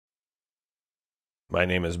My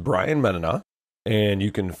name is Brian Menina, and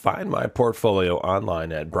you can find my portfolio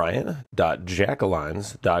online at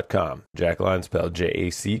brian.jacquelines.com. Jacqueline spelled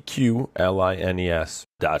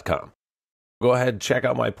JACQLINES.com. Go ahead and check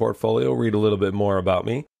out my portfolio, read a little bit more about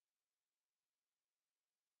me.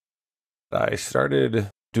 I started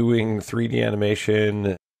doing 3D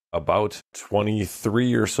animation about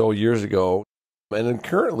 23 or so years ago, and I'm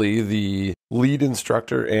currently the lead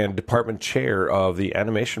instructor and department chair of the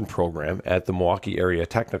animation program at the Milwaukee Area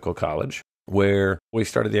Technical College, where we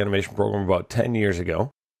started the animation program about 10 years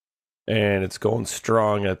ago, and it's going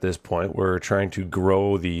strong at this point. We're trying to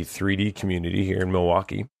grow the 3D community here in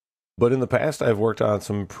Milwaukee. But in the past, I've worked on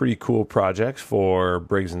some pretty cool projects for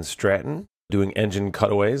Briggs & Stratton, doing engine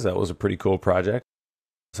cutaways. That was a pretty cool project.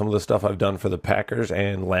 Some of the stuff I've done for the Packers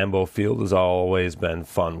and Lambeau Field has always been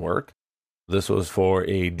fun work. This was for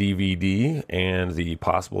a DVD and the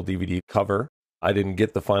possible DVD cover. I didn't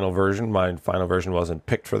get the final version. My final version wasn't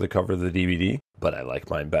picked for the cover of the DVD, but I like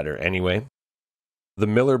mine better anyway. The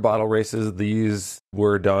Miller bottle races, these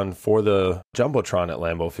were done for the Jumbotron at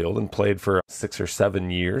Lambeau Field and played for 6 or 7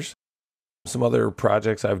 years. Some other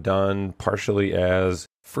projects I've done partially as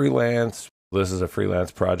freelance. This is a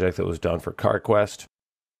freelance project that was done for CarQuest.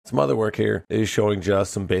 Some other work here is showing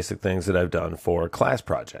just some basic things that I've done for class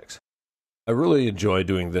projects. I really enjoy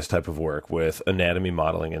doing this type of work with anatomy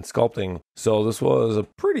modeling and sculpting, so this was a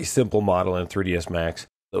pretty simple model in 3ds Max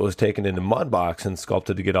that was taken into Mudbox and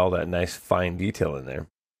sculpted to get all that nice fine detail in there.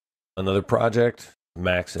 Another project,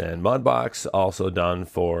 Max and Mudbox, also done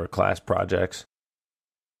for class projects.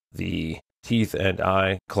 The teeth and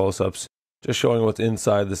eye close-ups, just showing what's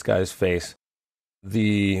inside this guy's face.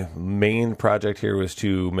 The main project here was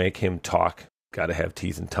to make him talk. Got to have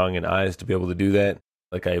teeth and tongue and eyes to be able to do that.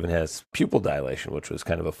 Like I even has pupil dilation, which was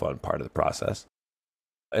kind of a fun part of the process.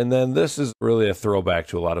 And then this is really a throwback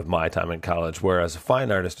to a lot of my time in college, where as a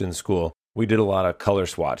fine artist in school, we did a lot of color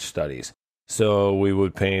swatch studies. So we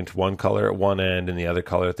would paint one color at one end and the other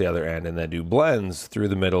color at the other end, and then do blends through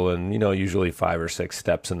the middle and, usually 5 or 6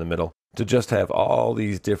 steps in the middle to just have all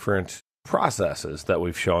these different processes that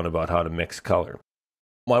we've shown about how to mix color.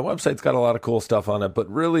 My website's got a lot of cool stuff on it, but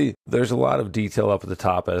really there's a lot of detail up at the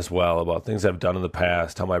top as well about things I've done in the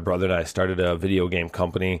past, how my brother and I started a video game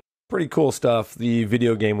company. Pretty cool stuff. The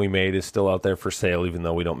video game we made is still out there for sale, even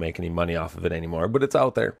though we don't make any money off of it anymore, but it's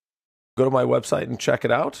out there. Go to my website and check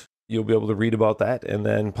it out. You'll be able to read about that and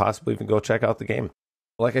then possibly even go check out the game.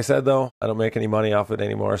 Like I said, though, I don't make any money off it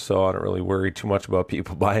anymore, so I don't really worry too much about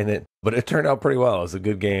people buying it. But it turned out pretty well. It's a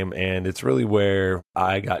good game, and it's really where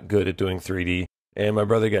I got good at doing 3D. And my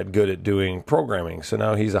brother got good at doing programming. So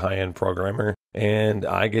now he's a high-end programmer, and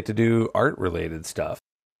I get to do art-related stuff.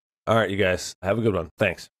 All right, you guys, have a good one.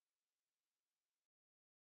 Thanks.